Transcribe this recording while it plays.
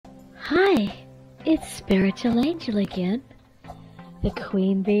Hi, it's Spiritual Angel again, the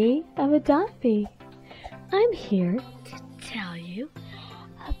Queen Bee of Adopt Bee. I'm here to tell you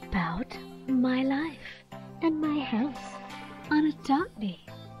about my life and my house on Adopt Bee.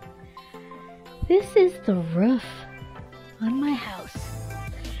 This is the roof on my house,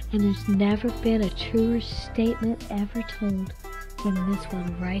 and there's never been a truer statement ever told than this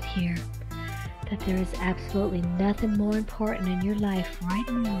one right here. That there is absolutely nothing more important in your life right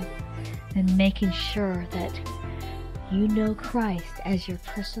now than making sure that you know Christ as your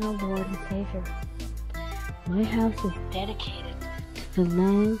personal Lord and Savior. My house is dedicated to the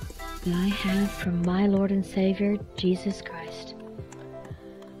love that I have from my Lord and Savior, Jesus Christ.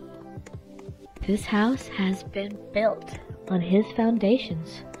 This house has been built on His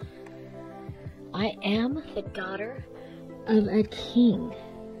foundations. I am the daughter of a king.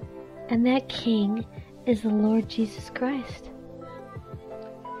 And that King is the Lord Jesus Christ.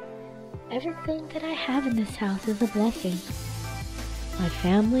 Everything that I have in this house is a blessing. My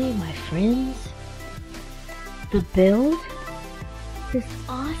family, my friends, the build, this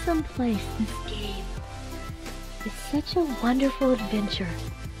awesome place, this game. It's such a wonderful adventure.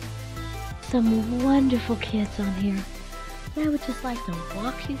 Some wonderful kids on here. And I would just like to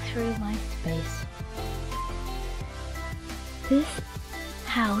walk you through my space. This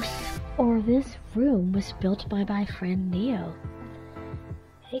house, or this room, was built by my friend Neo.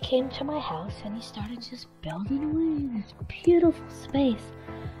 He came to my house and he started just building away in this beautiful space,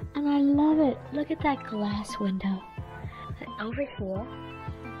 and I love it. Look at that glass window. And over here,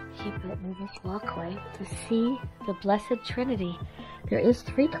 he built me this walkway to see the Blessed Trinity. There is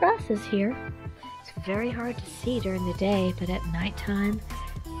 3 crosses here. It's very hard to see during the day, but at nighttime,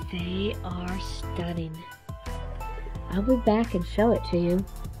 they are stunning. I'll be back and show it to you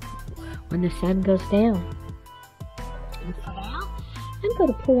when the sun goes down. And for now, I'm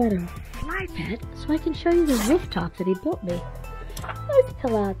going to pull out a fly pet so I can show you the rooftop that he built me. Let's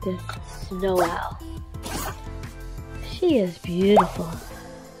pull out this snow owl. She is beautiful.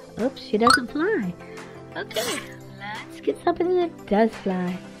 Oops, she doesn't fly. Okay, let's get something that does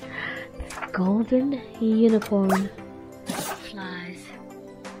fly. This golden unicorn flies.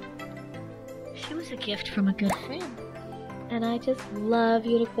 She was a gift from a good friend. And I just love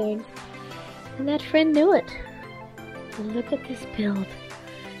unicorns. And that friend knew it. And look at this build.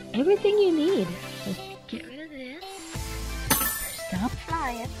 Everything you need. Just get rid of this. Stop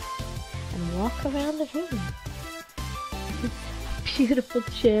flying. And walk around the room. This beautiful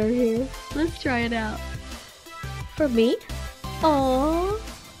chair here. Let's try it out. For me? Aww.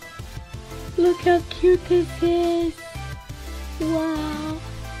 Look how cute this is. Wow.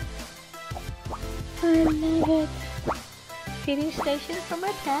 I love it. Feeding station for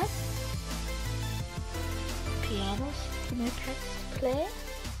my pets. Pianos for my pets to play.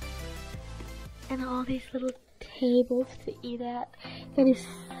 And all these little tables to eat at. That is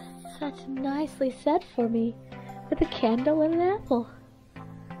such nicely set for me. With a candle and an apple.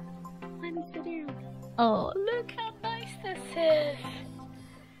 Let me sit down. Oh, look how nice this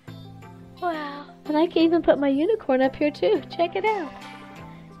is. Wow. And I can even put my unicorn up here too. Check it out.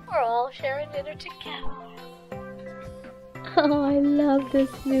 We're all sharing dinner together. Oh, I love this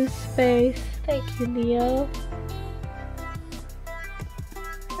new space. Thank you, Neo.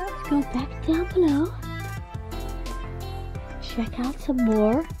 Let's go back down below. Check out some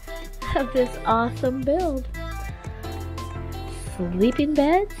more of this awesome build. Sleeping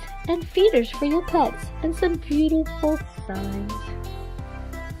beds and feeders for your pets, and some beautiful signs.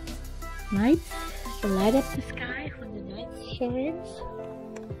 Lights to light up the sky when the night shines.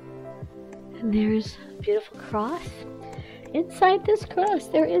 And there's a beautiful cross. Inside this cross,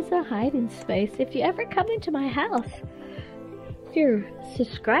 there is a hiding space. If you ever come into my house, if you're a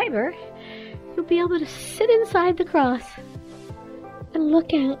subscriber, you'll be able to sit inside the cross and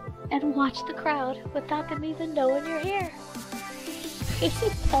look out and watch the crowd without them even knowing you're here.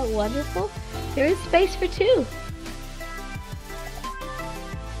 Isn't that wonderful? There is space for 2.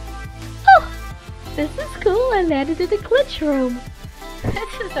 Oh, this is cool. I landed in a glitch room.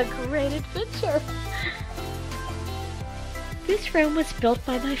 This is a great adventure. This room was built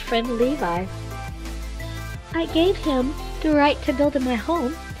by my friend Levi. I gave him the right to build in my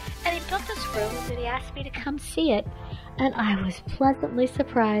home, and he built this room and he asked me to come see it, and I was pleasantly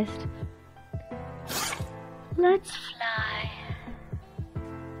surprised. Let's fly.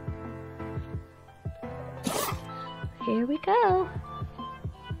 Here we go.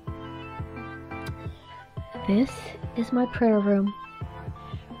 This is my prayer room,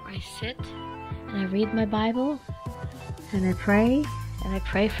 where I sit and I read my Bible. And I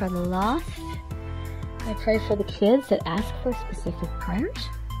pray for the lost. I pray for the kids that ask for specific prayers.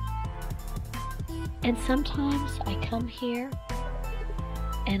 And sometimes I come here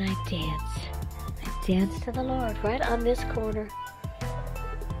and I dance. I dance to the Lord right on this corner.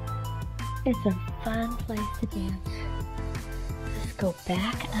 It's a fun place to dance. Let's go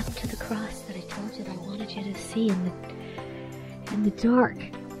back up to the cross that I told you that I wanted you to see in the dark.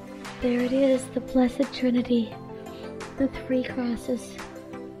 There it is, the Blessed Trinity, the 3 crosses.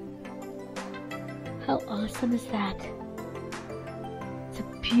 How awesome is that? It's a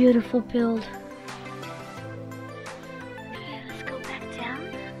beautiful build. Okay, let's go back down.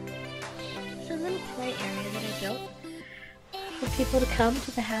 There's a little play area that I built for people to come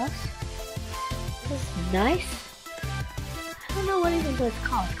to the house. This is nice. I don't know what it's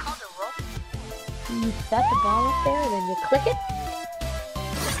called. It's called a rope. And you set the ball up there and then you click it.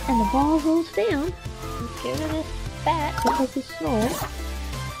 And the ball rolls down. Let's get rid of this fat because it's small.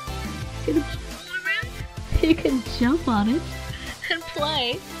 You can jump on it and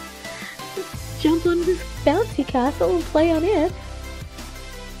play. Just jump on this bouncy castle and play on it.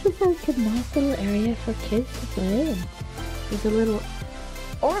 It's like a nice little area for kids to play. And there's a little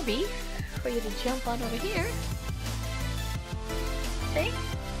Orby for you to jump on over here. See?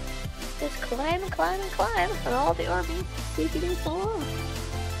 Just climb and climb and climb on all the Orbeez. See if you don't fall off.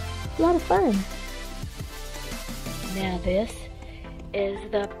 A lot of fun. Now this is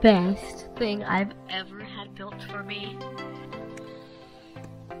the best thing I've ever had built for me.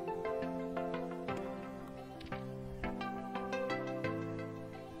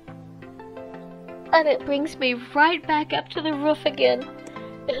 And it brings me right back up to the roof again.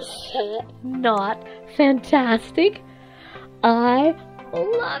 Is that not fantastic? I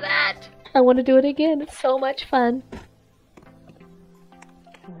love it. I want to do it again. It's so much fun.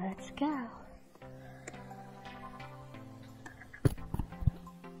 Let's go.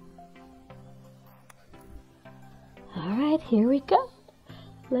 Alright, here we go.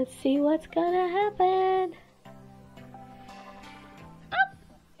 Let's see what's gonna happen. Oh,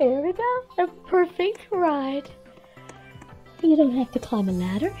 here we go. A perfect ride. You don't have to climb a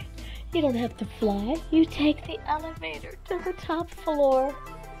ladder. You don't have to fly. You take the elevator to the top floor.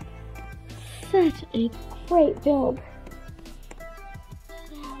 Such a great build.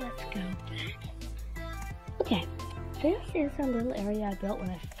 Now let's go back. Okay, this is a little area I built when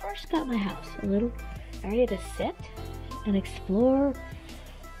I first got my house. A little area to sit and explore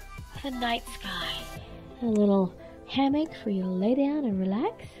the night sky. A little hammock for you to lay down and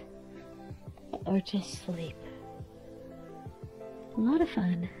relax or just sleep. A lot of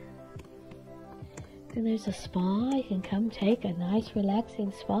fun. And there's a spa. You can come take a nice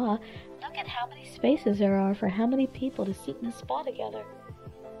relaxing spa. Look at how many spaces there are for how many people to sit in a spa together.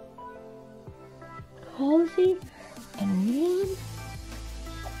 Cozy and warm.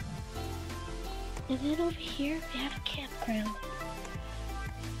 And then over here we have a campground.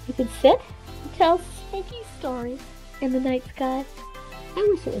 You can sit and tell spooky stories in the night sky. I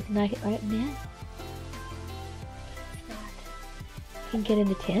wish it was night right now. It's not. You can get in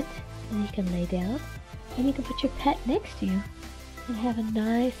the tent and you can lay down and you can put your pet next to you and have a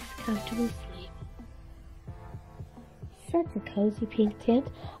nice, comfortable sleep. Such a cozy pink tent.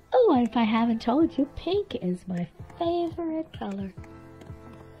 Oh, and if I haven't told you, pink is my favorite color.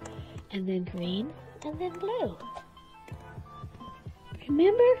 And then green, and then blue.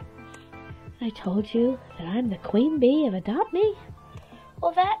 Remember? I told you that I'm the queen bee of Adopt Me?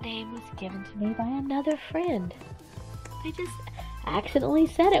 Well, that name was given to me by another friend. I just accidentally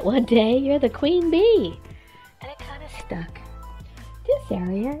said it one day, you're the queen bee. And it kind of stuck. This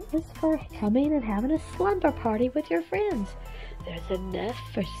area is for coming and having a slumber party with your friends. There's enough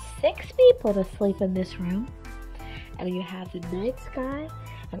for 6 people to sleep in this room. And you have the night sky,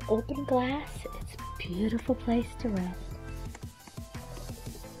 an open glass. It's a beautiful place to rest.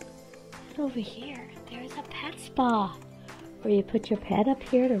 And over here, there's a pet spa where you put your pet up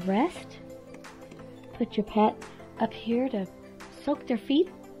here to rest. Put your pet up here to soak their feet.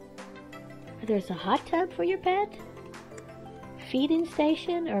 There's a hot tub for your pet, feeding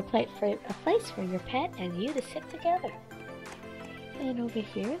station, or a place for your pet and you to sit together. And over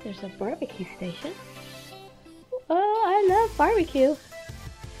here, there's a barbecue station. Oh, I love barbecue.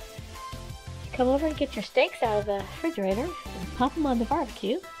 Come over and get your steaks out of the refrigerator and pop them on the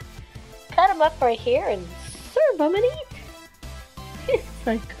barbecue. Cut them up right here and serve them and eat. It's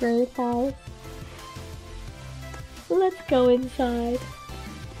a great house. Let's go inside.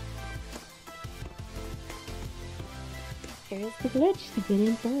 Here's the glitch to get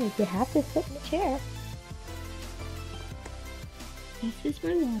inside. You have to sit in the chair. This is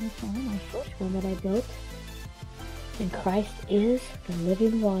my waterfall, my first one that I built. And Christ is the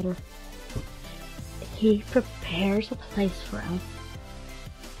living water. He prepares a place for us.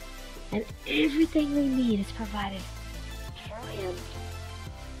 and everything we need is provided through him.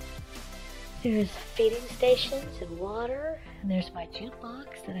 There's feeding stations and water, and there's my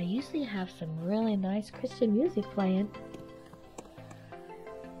jukebox that I usually have some really nice Christian music playing.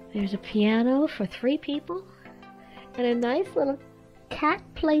 There's a piano for 3 people, and a nice little cat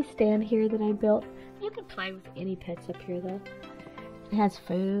play stand here that I built. You can play with any pets up here though. It has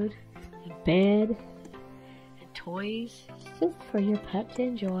food, a bed, and toys. It's just for your pet to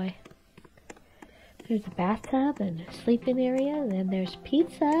enjoy. There's a bathtub and a sleeping area, and then there's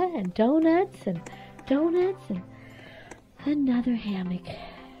pizza and donuts and another hammock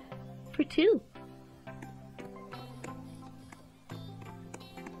for 2.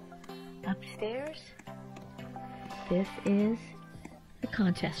 Upstairs, this is the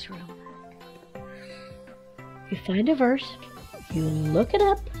contest room. You find a verse, you look it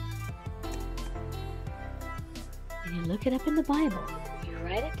up, and you look it up in the Bible. You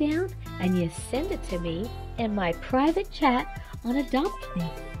write it down, and you send it to me in my private chat on Adopt Me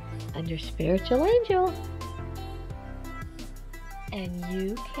under Spiritual Angel. And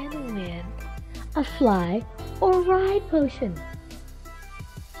you can win a fly or ride potion.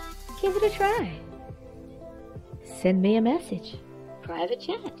 Give it a try. Send me a message. Private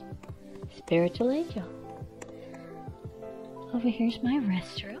chat. Spiritual Angel. Over here's my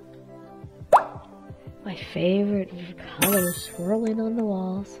restroom. My favorite colors swirling on the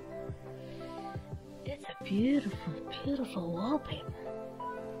walls. It's a beautiful, beautiful wallpaper.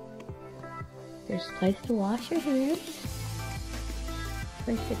 There's a place to wash your hands.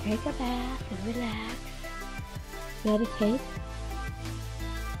 Place to take a bath and relax. Meditate.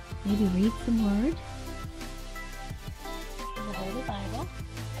 Maybe read some word in the Holy Bible.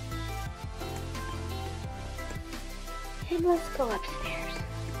 And let's go upstairs.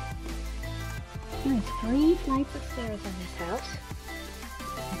 There's 3 flights of stairs in this house.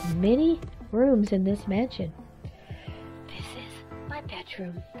 There's many rooms in this mansion. This is my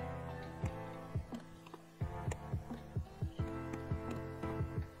bedroom.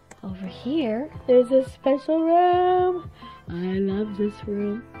 Over here, there's a special room. I love this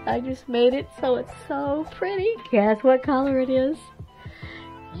room. I just made it so it's so pretty. Guess what color it is?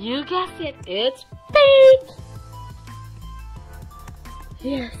 You guessed it. It's pink.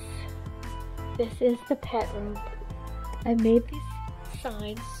 Yes. This is the pet room. I made these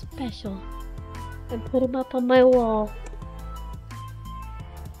signs special and put them up on my wall.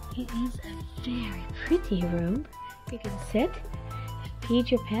 It is a very pretty room. You can sit,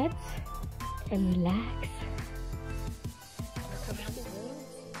 feed your pets, and relax. Look around the room,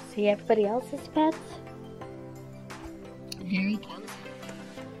 see everybody else's pets. Very cozy.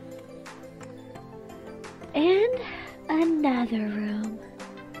 And another room.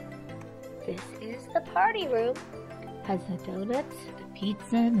 This is the party room. Has the donuts, the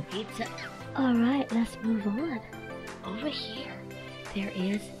pizza, and the pizza. Alright, let's move on. Over here, there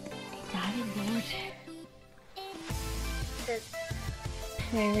is a diving board. It says,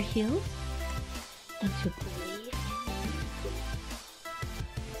 prayer heals and to believe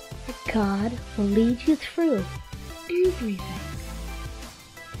that God will lead you through everything.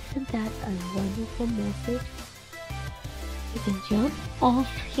 Isn't that a wonderful message? You can jump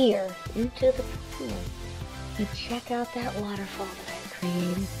off here into the pool and check out that waterfall that I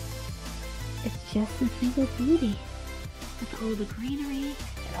created. It's just a thing of beauty with all the greenery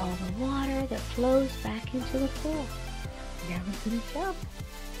and all the water that flows back into the pool. Now I'm gonna jump.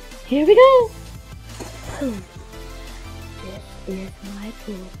 Here we go! Boom. This is my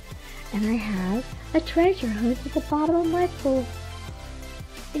pool, and I have a treasure hunt at the bottom of my pool.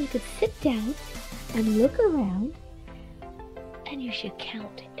 And you can sit down and look around, and you should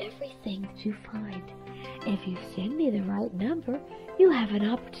count everything that you find. If you send me the right number, you have an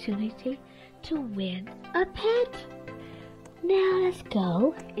opportunity to win a pet. Now let's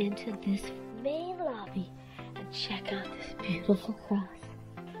go into this main lobby and check out this beautiful cross.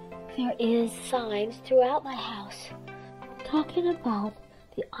 There is signs throughout my house talking about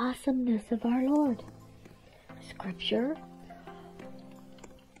the awesomeness of our Lord. Scripture.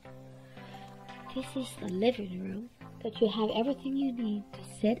 This is the living room that you have everything you need to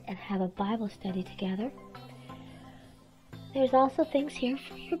sit and have a Bible study together. There's also things here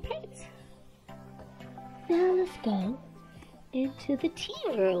for your pets. Now let's go into the tea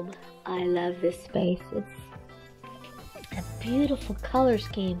room. I love this space. It's a beautiful color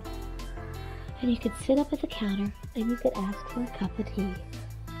scheme. And you could sit up at the counter and you could ask for a cup of tea.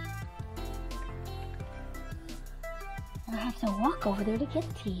 I have to walk over there to get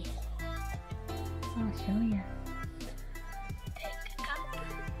tea. I'll show you. Take a cup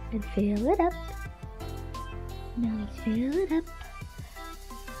and fill it up. Now let's fill it up.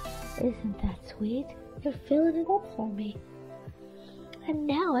 Isn't that sweet? You're filling it up for me. And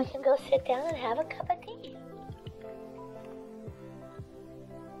now I can go sit down and have a cup of tea.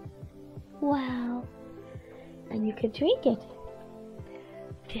 Wow. And you can drink it.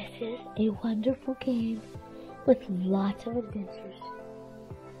 This is a wonderful game with lots of adventures.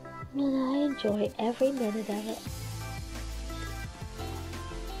 And I enjoy every minute of it.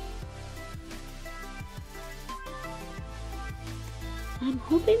 I'm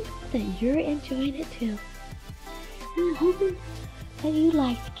hoping that you're enjoying it too. And I'm hoping that you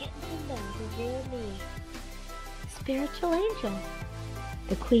liked getting to know the real me. Spiritual angel.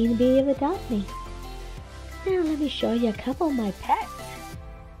 The queen bee of Adopt Me. Now let me show you a couple of my pets.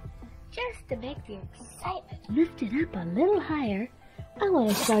 Just to make the excitement lift it up a little higher, I want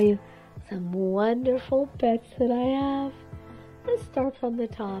to show you some wonderful pets that I have. Let's start from the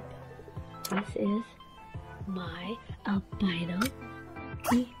top. This is my albino.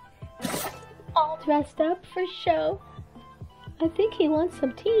 He's all dressed up for show. I think he wants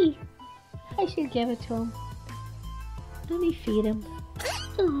some tea. I should give it to him. Let me feed him.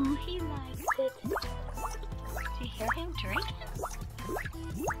 Oh, he likes it. Do you hear him drinking?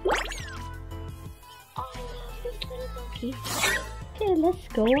 Oh, I love this little monkey. Okay, let's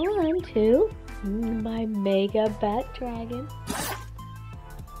go on to my mega bat dragon.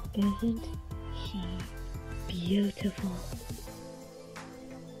 Isn't he beautiful?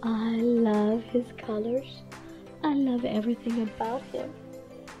 I love his colors. I love everything about him.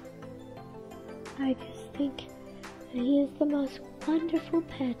 I just think that he is the most wonderful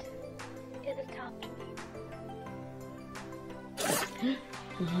pet in Adopt Me.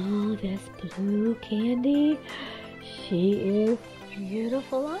 Oh, this blue candy. She is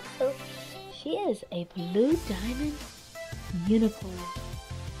beautiful also. She is a blue diamond unicorn.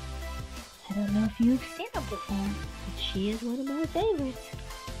 I don't know if you've seen her before, but she is one of my favorites.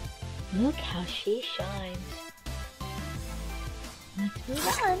 Look how she shines. Let's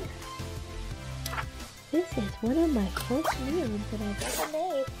move on. This is one of my first meals that I've ever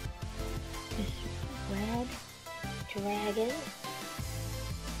made. This red dragon.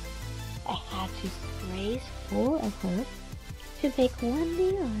 I had to raise 4 of her to make one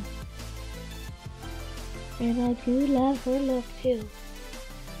meal. And I do love her look too.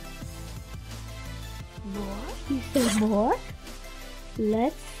 More? You say more?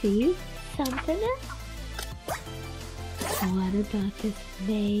 Let's see something else. What about this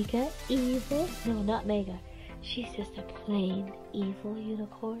mega evil? No, not mega. She's just a plain evil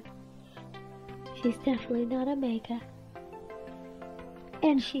unicorn. She's definitely not a mega.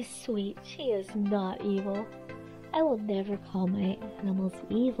 And she's sweet. She is not evil. I will never call my animals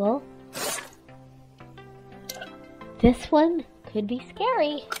evil. This one could be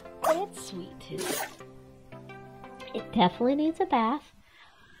scary, but it's sweet too. It definitely needs a bath.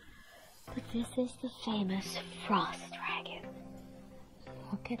 But this is the famous frost dragon.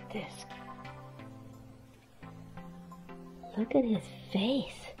 Look at this. Look at his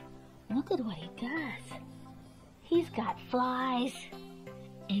face. Look at what he does. He's got flies.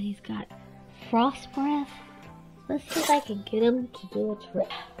 And he's got frost breath. Let's see if I can get him to do a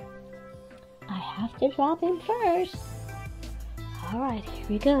trick. I have to drop him first. Alright, here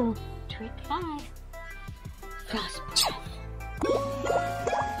we go. Trick 5. Frost breath.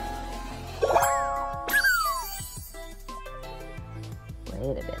 Wait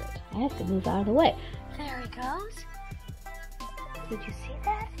a minute. I have to move out of the way. There he goes. Did you see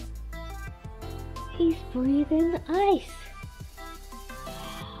that? He's breathing ice.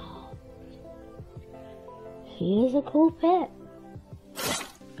 Wow. He is a cool pet.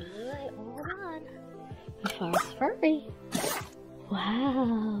 Alright, hold on. Before it's furry.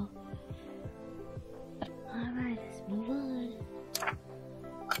 Wow. Alright, let's move on.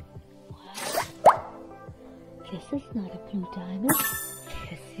 Wow. This is not a blue diamond.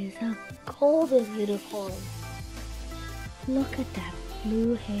 This is a golden unicorn. Look at that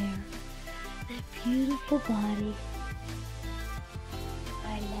blue hair. That beautiful body.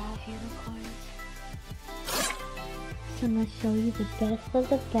 I love unicorns. So let's show you the best of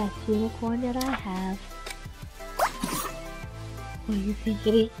the best unicorn that I have. What do you think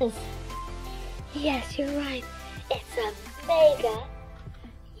it is? Yes, you're right. It's a mega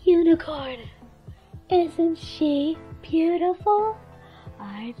unicorn. Isn't she beautiful?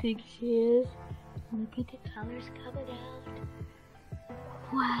 I think she is. Look at the colors coming out.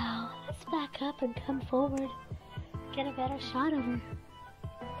 Wow. Let's back up and come forward. Get a better shot of her.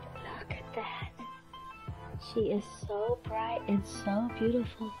 Look at that. She is so bright and so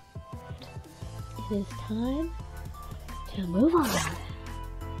beautiful. It is time to move on.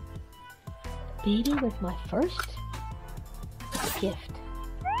 Baby with my first gift.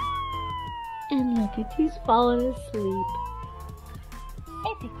 And look at, she's falling asleep.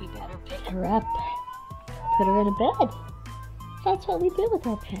 I think we better pick her up. Put her in a bed. That's what we do with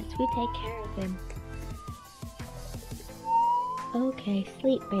our pets. We take care of them. Okay,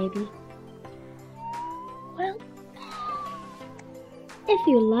 sleep, baby. Well, if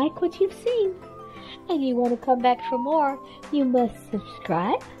you like what you've seen and you want to come back for more, you must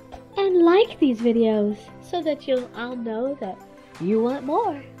subscribe and like these videos so that I'll know that you want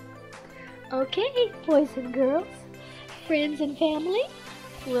more. Okay, boys and girls, friends and family,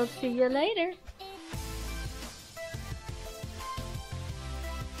 we'll see you later.